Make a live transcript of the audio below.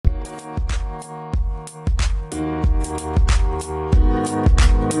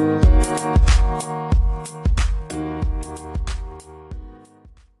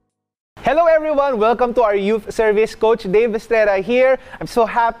everyone, welcome to our youth service. Coach Dave Estrella here. I'm so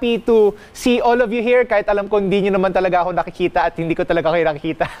happy to see all of you here kahit alam ko hindi nyo naman talaga ako nakikita at hindi ko talaga kayo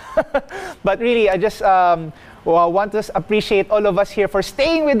nakikita. But really, I just want to appreciate all of us here for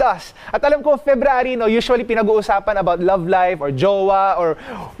staying with us. At alam ko, February, usually pinag-uusapan about love life or jowa or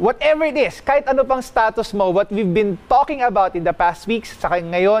whatever it is. Kahit ano pang status mo, what we've been talking about in the past weeks, saka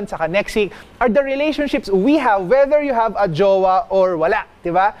ngayon, saka next week, are the relationships we have, whether you have a jowa or wala.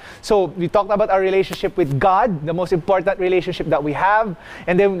 Diba? So, we talked about our relationship with God, the most important relationship that we have.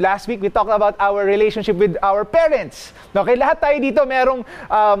 And then last week, we talked about our relationship with our parents. Okay, lahat tayo dito merong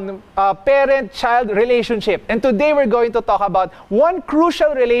parent-child relationship. And today, we're going to talk about one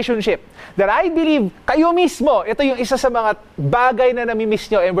crucial relationship that I believe kayo mismo, ito yung isa sa mga bagay na namimiss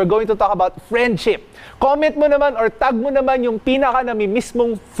nyo, and we're going to talk about friendship. Comment mo naman or tag mo naman yung pinaka-namimiss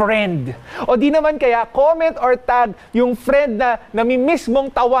mong friend. O di naman kaya, comment or tag yung friend na namimiss mong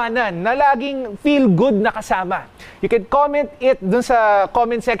tawanan, na laging feel good na kasama. You can comment it dun sa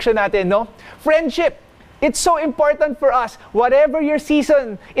comment section natin, no? Friendship. It's so important for us, whatever your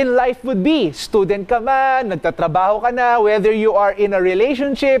season in life would be. Student ka man, nagtatrabaho ka na, whether you are in a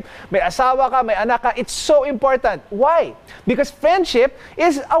relationship, may asawa ka, may anak ka, it's so important. Why? Because friendship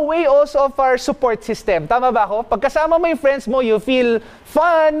is a way also of our support system. Tama ba ako? Pagkasama mo yung friends mo, you feel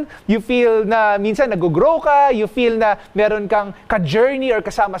fun, you feel na minsan nag-grow ka, you feel na meron kang ka-journey or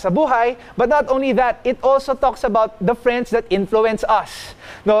kasama sa buhay. But not only that, it also talks about the friends that influence us.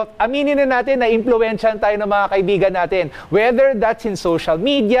 No, aminin na natin na influensyahan tayo ng mga kaibigan natin. Whether that's in social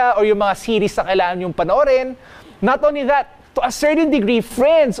media or yung mga series na kailangan yung panoorin. Not only that, to a certain degree,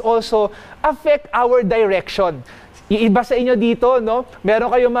 friends also affect our direction. Iiba sa inyo dito, no? Meron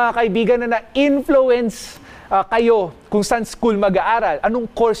kayong mga kaibigan na na-influence kayo kung saan school mag-aaral, anong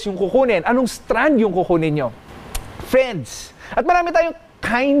course yung kukunin, anong strand yung kukunin nyo. Friends. At marami tayong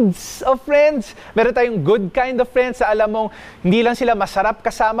kinds of friends. Meron tayong good kind of friends na alam mong hindi lang sila masarap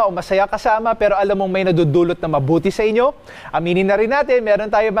kasama o masaya kasama, pero alam mong may nadudulot na mabuti sa inyo. Aminin na rin natin, meron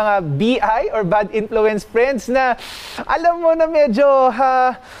tayong mga BI or bad influence friends na alam mo na medyo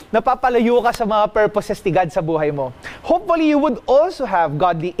napapalayo ka sa mga purposes ni God sa buhay mo. Hopefully, you would also have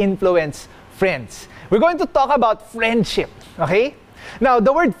godly influence friends. We're going to talk about friendship, okay? Now,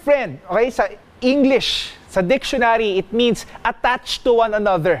 the word friend, okay, sa English, sa dictionary, it means attached to one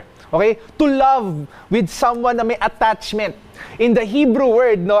another. Okay? To love with someone na may attachment. In the Hebrew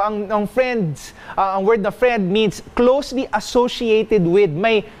word, no, ang friends, ang word na friend means closely associated with,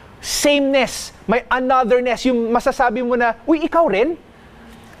 may sameness, may anotherness. Yung masasabi mo na, uy, ikaw rin?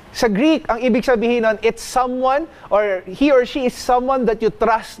 Sa Greek, ang ibig sabihin nun, it's someone, or he or she is someone that you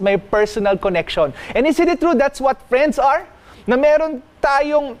trust, may personal connection. And isn't it true that's what friends are? Na meron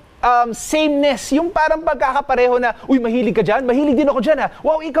tayong sameness, yung parang pagkakapareho na, uy, mahilig ka dyan, mahilig din ako dyan ha.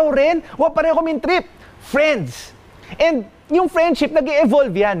 Wow, ikaw rin? Wow, pareho kaming trip. Friends. And yung friendship,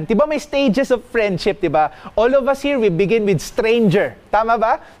 nag-evolve yan. Diba may stages of friendship, diba? All of us here, we begin with stranger. Tama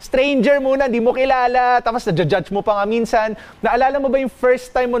ba? Stranger muna, di mo kilala, tapos na-judge mo pa nga minsan. Naalala mo ba yung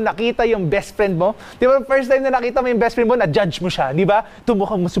first time mo nakita yung best friend mo? Di ba, first time na nakita mo yung best friend mo, na-judge mo siya, di ba? Ito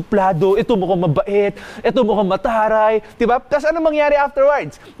mukhang masuplado, ito mukhang mabait, ito mukhang mataray, di ba? Tapos ano mangyari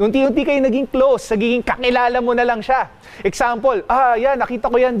afterwards? Unti-unti kayo naging close, naging kakilala mo na lang siya. Example, nakita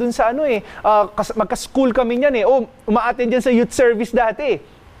ko yan dun sa magka-school kami niyan uma-attend yan sa youth service dati.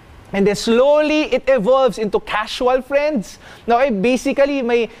 And then slowly, it evolves into casual friends. Now, basically,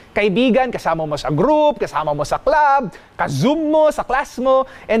 may kaibigan, kasama mo sa group, kasama mo sa club, ka-zoom mo, sa class mo,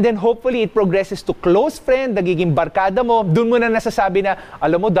 and then hopefully, it progresses to close friend, nagiging barkada mo. Doon mo na nasasabi na,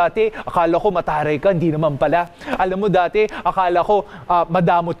 alam mo dati, akala ko mataray ka, hindi naman pala. Alam mo dati, akala ko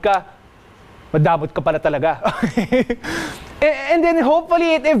madamot ka. Madamot ka pala talaga. And then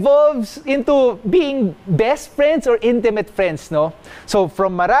hopefully it evolves into being best friends or intimate friends, no? So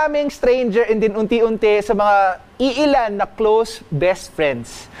from maraming stranger and then unti-unti sa mga iilan na close best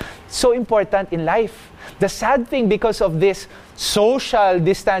friends. So important in life. The sad thing because of this social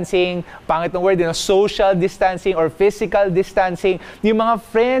distancing, pangit ng word, social distancing or physical distancing, yung mga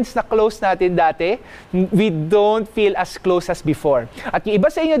friends na close natin dati, we don't feel as close as before. At yung iba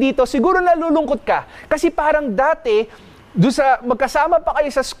sa inyo dito, siguro nalulungkot ka. Kasi parang dati, doon sa magkasama pa kayo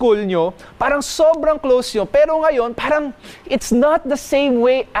sa school nyo, parang sobrang close nyo, pero ngayon, parang it's not the same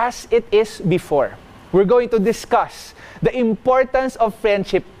way as it is before. We're going to discuss the importance of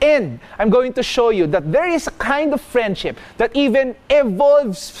friendship, and I'm going to show you that there is a kind of friendship that even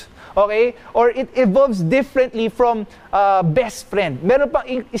evolves, okay? Or it evolves differently from best friend. Meron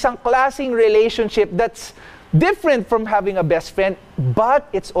pang isang klaseng relationship that's different from having a best friend,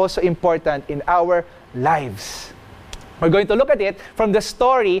 but it's also important in our lives. We're going to look at it from the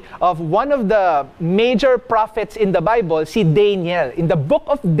story of one of the major prophets in the Bible, si Daniel. In the book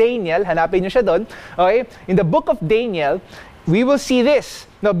of Daniel, hanapin niyo siya doon, okay? In the book of Daniel, we will see this.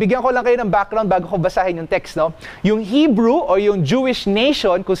 No, bigyan ko lang kayo ng background bago ko basahin yung text, no? Yung Hebrew or yung Jewish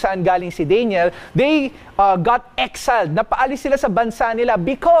nation kung saan galing si Daniel, they got exiled. Napaalis sila sa bansa nila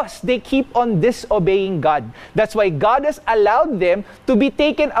because they keep on disobeying God. That's why God has allowed them to be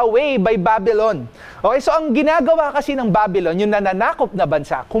taken away by Babylon. Okay, so ang ginagawa kasi ng Babylon, yung nananakop na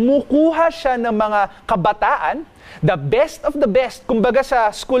bansa, kumukuha siya ng mga kabataan, the best of the best. Kumbaga sa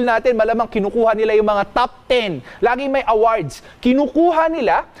school natin, malamang kinukuha nila yung mga top 10. Laging may awards. Kinukuha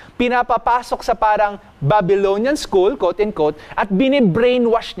nila, pinapapasok sa parang Babylonian school, quote-unquote, at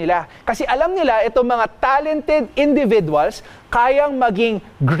binibrainwash nila. Kasi alam nila, itong mga talented individuals, kayang maging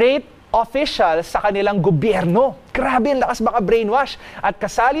great officials sa kanilang gobyerno. Grabe, ang lakas maka-brainwash. At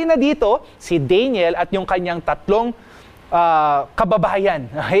kasali na dito, si Daniel at yung kanyang tatlong kababayan.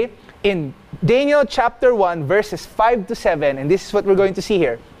 Okay? In Daniel chapter 1, verses 5 to 7, and this is what we're going to see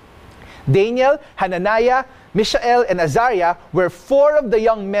here. Daniel, Hananiah, Mishael, and Azariah were 4 of the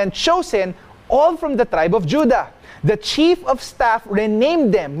young men chosen, all from the tribe of Judah. The chief of staff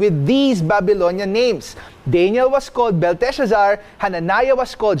renamed them with these Babylonian names. Daniel was called Belteshazzar, Hananiah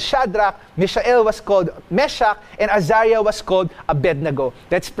was called Shadrach, Mishael was called Meshach, and Azariah was called Abednego.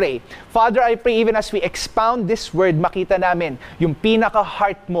 Let's pray. Father, I pray even as we expound this word, makita namin yung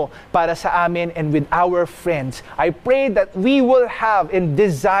pinaka-heart mo para sa amin and with our friends. I pray that we will have and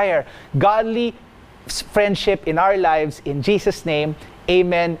desire godly friendship in our lives. In Jesus' name,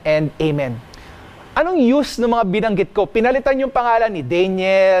 amen and amen. Anong use ng mga binanggit ko? Pinalitan yung pangalan ni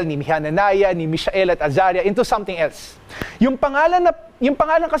Daniel, ni Hananiah, ni Mishael at Azariah into something else. Yung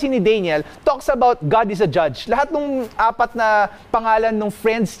pangalan kasi ni Daniel talks about God is a judge. Lahat ng 4 na pangalan ng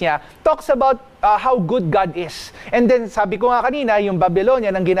friends niya talks about how good God is. And then sabi ko nga kanina, yung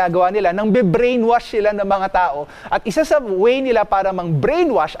Babylonia, ang ginagawa nila, nang be-brainwash sila ng mga tao. At isa sa way nila para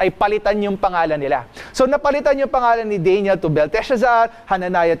mang-brainwash ay palitan yung pangalan nila. So napalitan yung pangalan ni Daniel to Belteshazzar,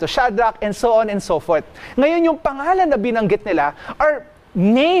 Hananiah to Shadrach, and so on and so forth. Ngayon yung pangalan na binanggit nila are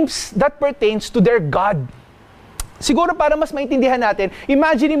names that pertains to their God. Siguro para mas maintindihan natin,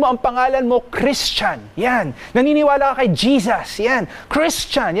 imagine mo ang pangalan mo, Christian. Yan. Naniniwala ka kay Jesus. Yan.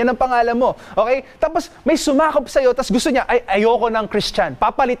 Christian. Yan ang pangalan mo. Okay? Tapos may sumakop sa'yo, tapos gusto niya, ayoko ng Christian.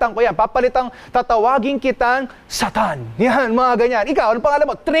 Papalitan ko yan. Tatawagin kitang Satan. Yan, mga ganyan. Ikaw, anong pangalan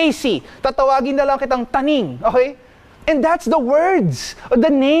mo? Tracy. Tatawagin na lang kitang Taning. Okay? And that's the words, or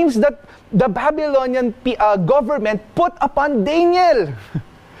the names that the Babylonian government put upon Daniel.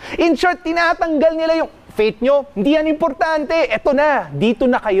 In short, tinatanggal nila yung faith nyo, hindi yan importante. Eto na, dito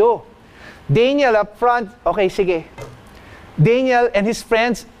na kayo. Daniel up front, okay, sige. Daniel and his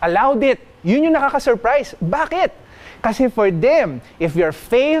friends allowed it. Yun yung nakaka-surprise. Bakit? Kasi for them, if your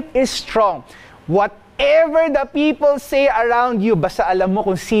faith is strong, whatever the people say around you, basta alam mo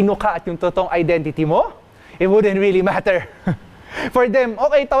kung sino ka at yung totoong identity mo, it wouldn't really matter. For them,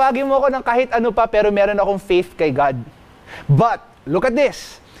 okay, tawagin mo ako ng kahit ano pa, pero meron akong faith kay God. But, look at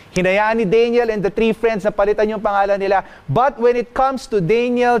this. Hinayaan ni Daniel and the 3 friends na palitan yung pangalan nila. But when it comes to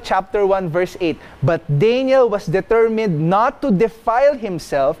Daniel chapter 1 verse 8, but Daniel was determined not to defile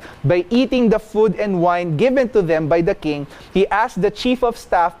himself by eating the food and wine given to them by the king. He asked the chief of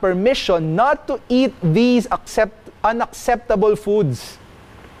staff permission not to eat these unacceptable foods.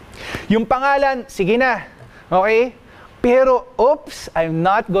 Yung pangalan, sige na. Okay? Pero, oops, I'm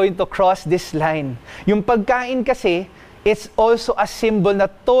not going to cross this line. Yung pagkain kasi, it's also a symbol na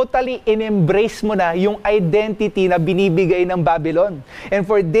totally in-embrace mo na yung identity na binibigay ng Babylon. And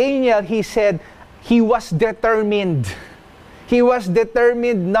for Daniel, he said, he was determined. He was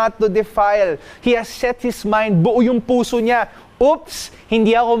determined not to defile. He has set his mind, buo yung puso niya. Oops,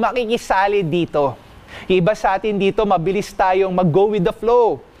 hindi ako makikisali dito. Iba sa atin dito, mabilis tayong mag-go with the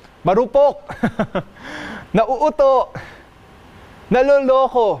flow. Marupok. Nauuto.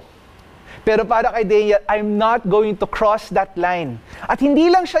 Naloloko. Pero para kay Daniel, I'm not going to cross that line. At hindi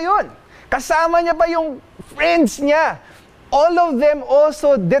lang siya yun. Kasama niya pa yung friends niya. All of them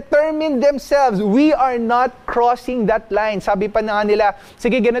also determined themselves. We are not crossing that line. Sabi pa na nga nila,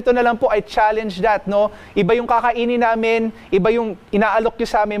 sige, ganito na lang po, I challenge that, no? Iba yung kakainin namin, iba yung inaalok nyo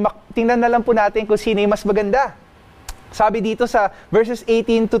sa amin, tingnan na lang po natin kung sino yung mas maganda. Sabi dito sa verses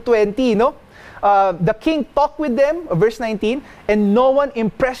 18 to 20, no? The king talked with them, verse 19, and no one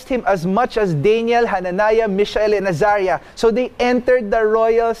impressed him as much as Daniel, Hananiah, Mishael, and Azariah. So they entered the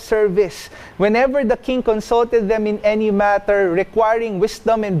royal service. Whenever the king consulted them in any matter requiring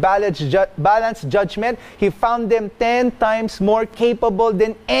wisdom and balanced judgment, he found them 10 times more capable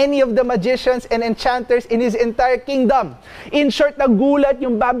than any of the magicians and enchanters in his entire kingdom. In short, nagulat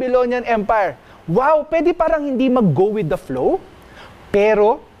yung Babylonian Empire. Wow, pwede parang hindi mag-go with the flow,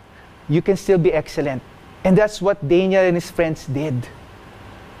 pero you can still be excellent. And that's what Daniel and his friends did.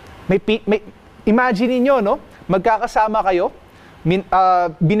 Imagine niyo, no? Magkakasama kayo,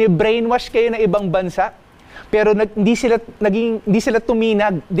 bine-brainwash kayo ng ibang bansa, pero hindi sila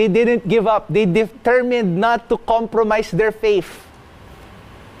tuminag. They didn't give up. They determined not to compromise their faith.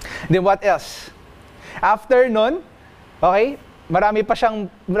 Then what else? After nun, okay, marami pa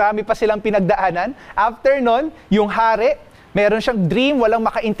silang pinagdaanan. After nun, yung hari, meron siyang dream, walang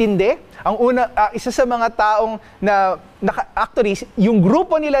makaintindi. Isa sa mga taong actually, yung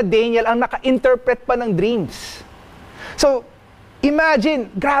grupo nila Daniel ang naka-interpret pa ng dreams. So,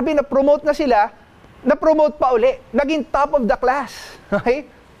 imagine, grabe na-promote na sila, na-promote pa uli, naging top of the class. Okay?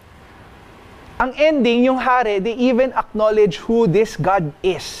 Ang ending, yung hari, they even acknowledge who this God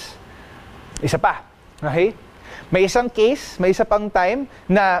is. Isa pa. Okay? May isang case, may isa pang time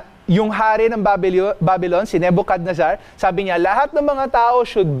na yung hari ng Babylon, si Nebuchadnezzar, sabi niya, lahat ng mga tao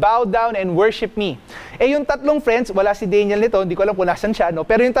should bow down and worship me. Eh yung tatlong friends, wala si Daniel nito, hindi ko alam kung nasan siya, no?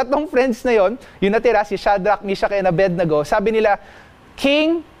 Pero yung tatlong friends na yon, yung natira, si Shadrach, Meshach, and Abednego, sabi nila,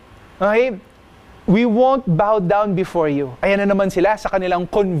 King, okay, we won't bow down before you. Ayan na naman sila sa kanilang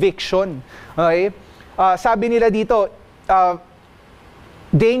conviction. Okay? Sabi nila dito,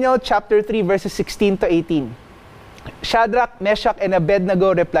 Daniel chapter 3 verses 16 to 18. Shadrach, Meshach, and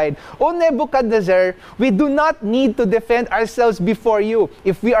Abednego replied, O Nebuchadnezzar, we do not need to defend ourselves before you.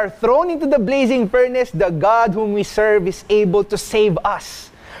 If we are thrown into the blazing furnace, the God whom we serve is able to save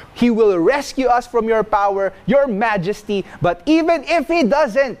us. He will rescue us from your power, your majesty. But even if He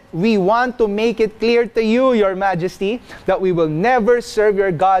doesn't, we want to make it clear to you, your majesty, that we will never serve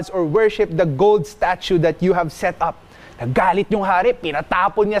your gods or worship the gold statue that you have set up. Nagalit yung hari,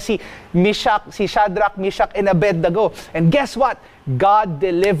 pinatapon niya si Shadrach, Meshach, and Abednego. And guess what? God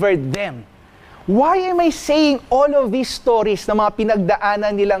delivered them. Why am I saying all of these stories na mga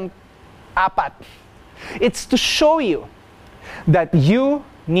pinagdaanan nilang apat? It's to show you that you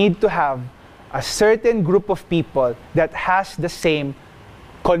need to have a certain group of people that has the same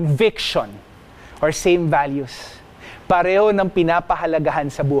conviction or same values. Pareho ng pinapahalagahan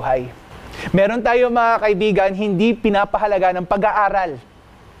sa buhay. Meron tayo mga kaibigan, hindi pinapahalaga ng pag-aaral.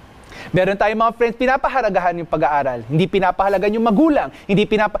 Meron tayo mga friends, pinapahalagahan yung pag-aaral. Hindi pinapahalagan yung magulang.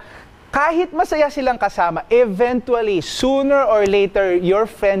 Kahit masaya silang kasama, eventually, sooner or later, your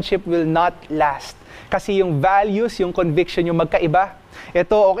friendship will not last. Kasi yung values, yung conviction, yung magkaiba.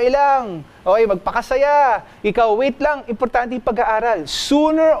 Ito, okay lang. Okay, magpakasaya. Ikaw, wait lang. Importante yung pag-aaral.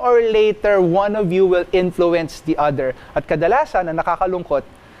 Sooner or later, one of you will influence the other. At kadalasan, na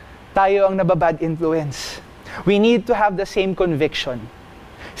nakakalungkot, tayo ang nababad influence. We need to have the same conviction.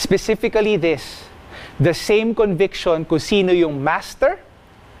 Specifically this, the same conviction kung sino yung master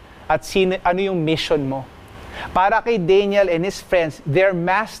at ano yung mission mo. Para kay Daniel and his friends, their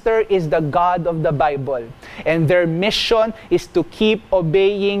master is the God of the Bible. And their mission is to keep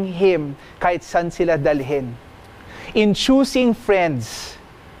obeying Him kahit saan sila dalhin. In choosing friends,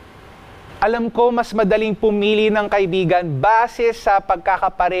 alam ko mas madaling pumili ng kaibigan base sa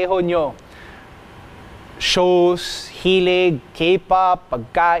pagkakapareho nyo. Shows, hilig, K-pop,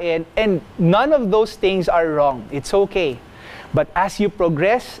 pagkain, and none of those things are wrong. It's okay. But as we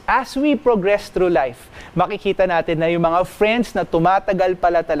progress through life, makikita natin na yung mga friends na tumatagal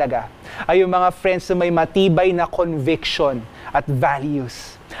pala talaga ay yung mga friends na may matibay na conviction at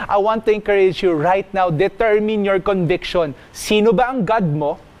values. I want to encourage you right now, determine your conviction. Sino ba ang God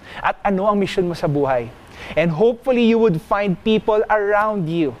mo? At ano ang mission mo sa buhay? And hopefully you would find people around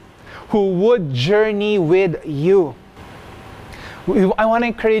you who would journey with you. I want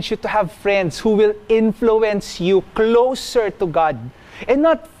to encourage you to have friends who will influence you closer to God and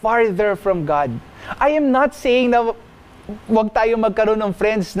not farther from God. I am not saying na wag tayo magkaroon ng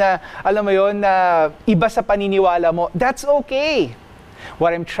friends na, alam mo yon, na iba sa paniniwala mo. That's okay.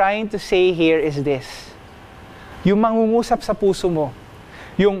 What I'm trying to say here is this. Yung mangungusap sa puso mo,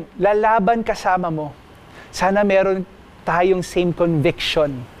 yung lalaban kasama mo, sana meron tayong same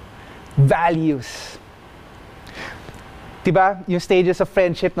conviction, values. Diba? Yung stages of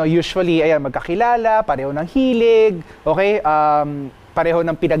friendship, no? Usually, ayan, magkakilala, pareho ng hilig, okay? Pareho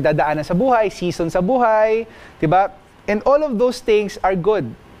ng pinagdadaanan sa buhay, season sa buhay, diba? And all of those things are good.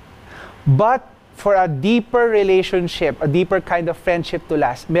 But for a deeper relationship, a deeper kind of friendship to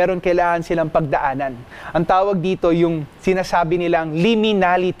last, meron kailangan silang pagdaanan. Ang tawag dito yung sinasabi nilang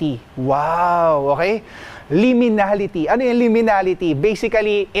liminality. Wow, okay? Liminality. Ano yung liminality?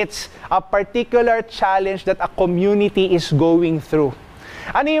 Basically, it's a particular challenge that a community is going through.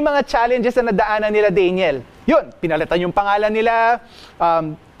 Ano yung mga challenges na nadaanan nila, Daniel? Yun, pinalitan yung pangalan nila,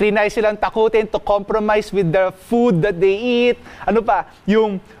 trinay silang takutin to compromise with the food that they eat. Ano pa?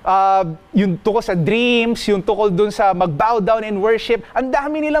 Yung tukol sa dreams, yung tukol dun sa mag-bow down and worship. Ang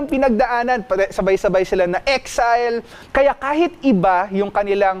dami nilang pinagdaanan. Sabay-sabay sila na exile. Kaya kahit iba yung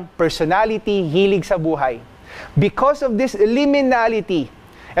kanilang personality, hilig sa buhay. Because of this liminality,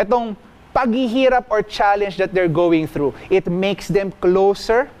 etong paghihirap or challenge that they're going through, it makes them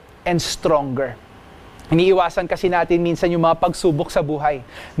closer and stronger. Iniiwasan kasi natin minsan yung mga pagsubok sa buhay.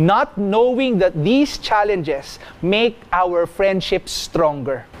 Not knowing that these challenges make our friendship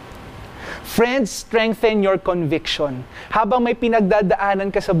stronger. Friends, strengthen your conviction. Habang may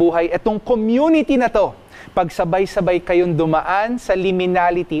pinagdadaanan ka sa buhay, itong community na to, pagsabay-sabay kayong dumaan sa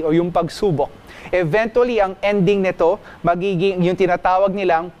liminality o yung pagsubok, eventually, ang ending nito, magiging yung tinatawag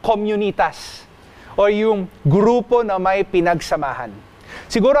nilang komunitas o yung grupo na may pinagsamahan.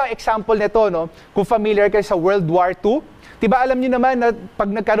 Siguro ang example nito, no, kung familiar kayo sa World War II, diba alam niyo naman na pag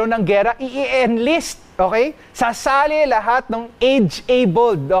nagkaroon ng gera, i-enlist, okay? Sasali lahat ng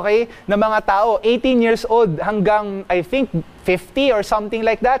age-abled, okay, na mga tao, 18 years old hanggang, I think, 50 or something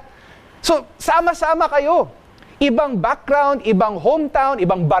like that. So, sama-sama kayo. Ibang background, ibang hometown,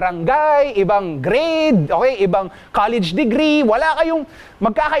 ibang barangay, ibang grade, okay, ibang college degree, wala kayong,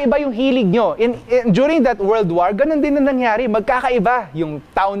 magkakaiba yung hilig nyo. During that World War, ganun din na nangyari, magkakaiba yung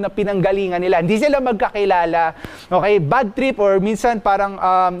town na pinanggalingan nila. Hindi sila magkakilala, okay, bad trip or minsan parang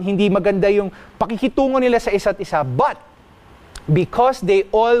hindi maganda yung pakikitungo nila sa isa't isa. But, because they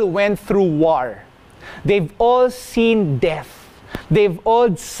all went through war, they've all seen death, they've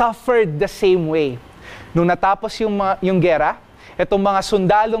all suffered the same way. Nung natapos yung gera, itong mga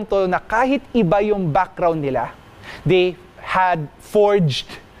sundalong to na kahit iba yung background nila, they have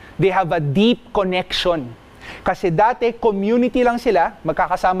a deep connection. Kasi dati, community lang sila,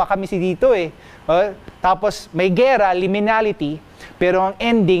 magkakasama kami dito eh. Tapos may gera, liminality, pero ang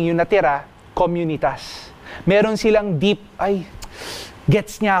ending, yung natira, komunitas. Meron silang deep,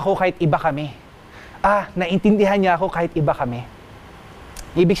 gets niya ako kahit iba kami. Naintindihan niya ako kahit iba kami.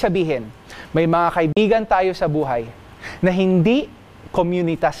 Ibig sabihin, may mga kaibigan tayo sa buhay na hindi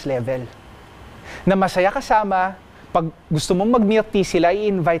communitas level. Na masaya kasama, pag gusto mong mag-milk tea sila,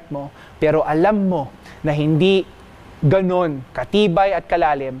 i-invite mo, pero alam mo na hindi ganon katibay at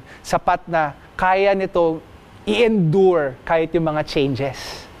kalalim, sapat na kaya nito i-endure kahit yung mga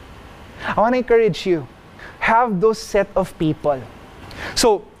changes. I want to encourage you, have those set of people.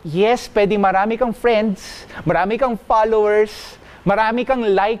 So, yes, pwede marami kang friends, marami kang followers, marami kang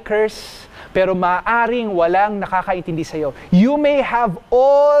likers, pero maaaring walang nakakaintindi sa'yo. You may have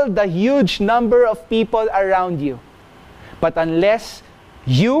all the huge number of people around you. But unless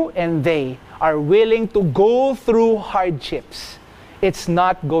you and they are willing to go through hardships, it's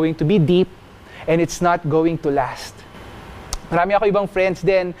not going to be deep and it's not going to last. Marami ako ibang friends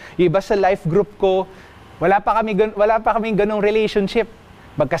din. Yung iba sa life group ko, wala pa kaming ganong relationship.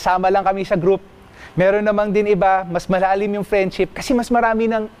 Magkasama lang kami sa group. Meron namang din iba, mas malalim yung friendship kasi mas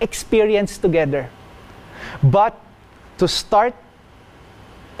marami ng experience together. But to start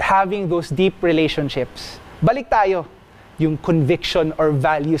having those deep relationships, balik tayo, yung conviction or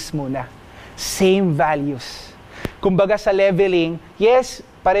values muna. Same values. Kumbaga sa leveling, yes,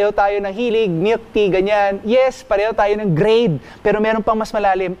 pareho tayo ng hilig, milk tea, ganyan. Yes, pareho tayo ng grade, pero meron pang mas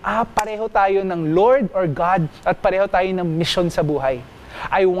malalim. Pareho tayo ng Lord or God at pareho tayo ng mission sa buhay.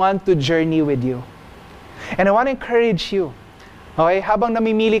 I want to journey with you. And I want to encourage you, okay, habang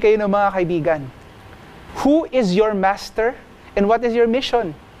namimili kayo ng mga kaibigan, who is your master and what is your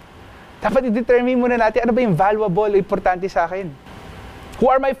mission? Dapat i-determine muna natin, ano ba yung valuable, importante sa akin? Who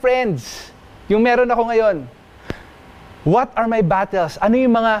are my friends? Yung meron ako ngayon. What are my battles? Ano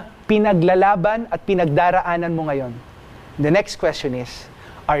yung mga pinaglalaban at pinagdaraanan mo ngayon? The next question is,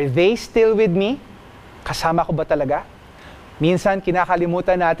 are they still with me? Kasama ko ba talaga? Minsan,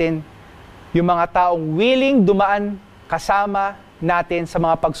 kinakalimutan natin yung mga taong willing dumaan kasama natin sa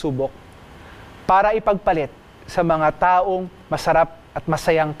mga pagsubok para ipagpalit sa mga taong masarap at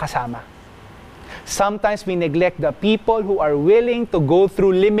masayang kasama. Sometimes we neglect the people who are willing to go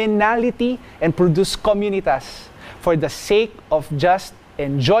through liminality and produce komunitas for the sake of just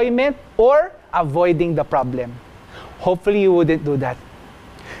enjoyment or avoiding the problem. Hopefully you wouldn't do that.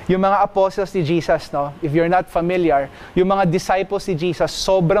 Yung mga apostles ni Jesus, no? If you're not familiar, yung mga disciples ni Jesus,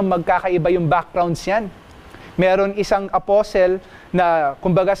 sobrang magkakaiba yung backgrounds yan. Meron isang apostle na,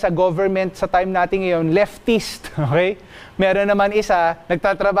 kumbaga sa government sa time natin ngayon, leftist, okay? Meron naman isa,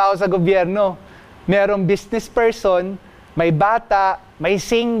 nagtatrabaho sa gobyerno. Merong business person, may bata, may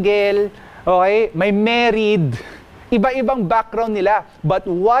single, okay? May married. Iba-ibang background nila. But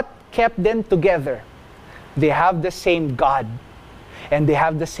what kept them together? They have the same God. And they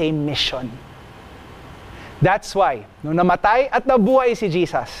have the same mission. That's why, nung namatay at nabuhay si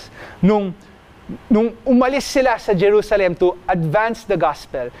Jesus, nung umalis sila sa Jerusalem to advance the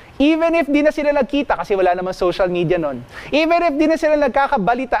gospel, even if di na sila nagkita kasi wala naman social media nun, even if di na sila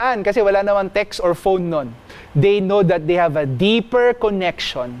nagkakabalitaan kasi wala naman text or phone nun, they know that they have a deeper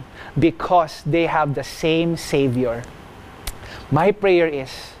connection because they have the same Savior. My prayer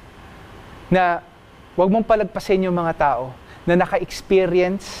is na huwag mong palagpasin yung mga tao na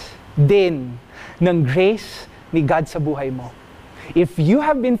naka-experience din ng grace ni God sa buhay mo. If you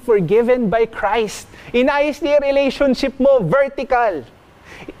have been forgiven by Christ, inayos niya yung relationship mo, vertical.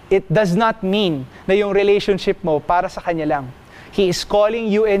 It does not mean na yung relationship mo para sa Kanya lang. He is calling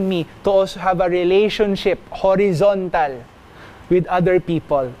you and me to also have a relationship, horizontal, with other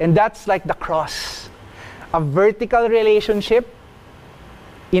people. And that's like the cross. A vertical relationship,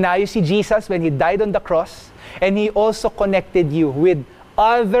 inayos si Jesus when He died on the cross, and He also connected you with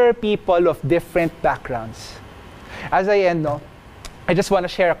other people of different backgrounds. As I end, I just want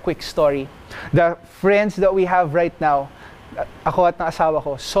to share a quick story. The friends that we have right now, ako at ng asawa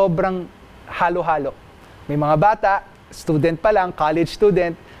ko, sobrang halo-halo. May mga bata, student pa lang, college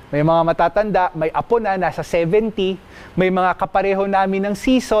student, may mga matatanda, may apo na, nasa 70, may mga kapareho namin ng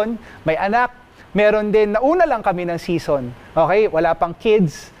season, may anak, meron din, nauna lang kami ng season. Okay, wala pang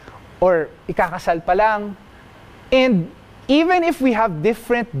kids, or ikakasal pa lang. And even if we have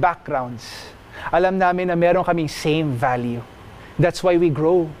different backgrounds, alam namin na meron kaming same value. That's why we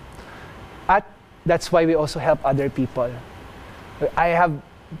grow. At that's why we also help other people. I have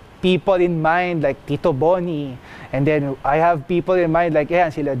people in mind like Tito Bonnie, and then I have people in mind like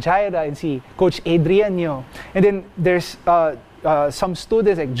sila Jaira and si Coach Adrianio. And then there's some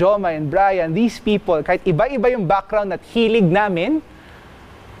students like Joma and Brian. These people, kahit iba-iba yung background at hilig namin,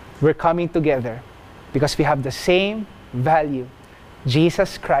 we're coming together because we have the same value,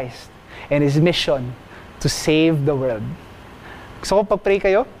 Jesus Christ and His mission to save the world. So kung pag-pray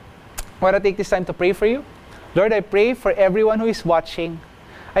kayo, I want to take this time to pray for you. Lord, I pray for everyone who is watching.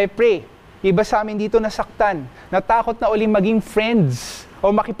 I pray, iba sa amin dito nasaktan, natakot na uling maging friends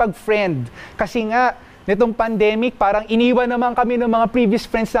o makipag-friend. Kasi nga, nitong pandemic, parang iniwan naman kami ng mga previous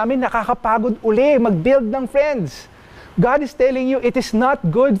friends namin, nakakapagod uli mag-build ng friends. God is telling you, it is not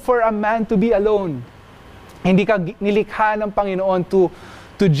good for a man to be alone. Hindi ka nilikha ng Panginoon to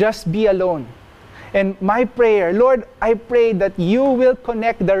just be alone. And my prayer, Lord, I pray that you will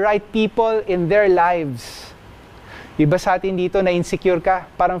connect the right people in their lives. Iba sa atin dito na insecure ka,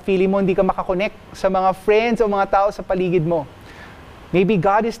 parang feeling mo hindi ka makakonect sa mga friends o mga tao sa paligid mo. Maybe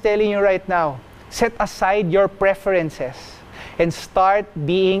God is telling you right now, set aside your preferences and start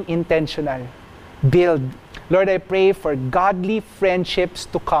being intentional. Build. Lord, I pray for godly friendships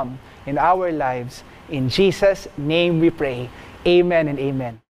to come in our lives. In Jesus' name we pray. Amen and amen.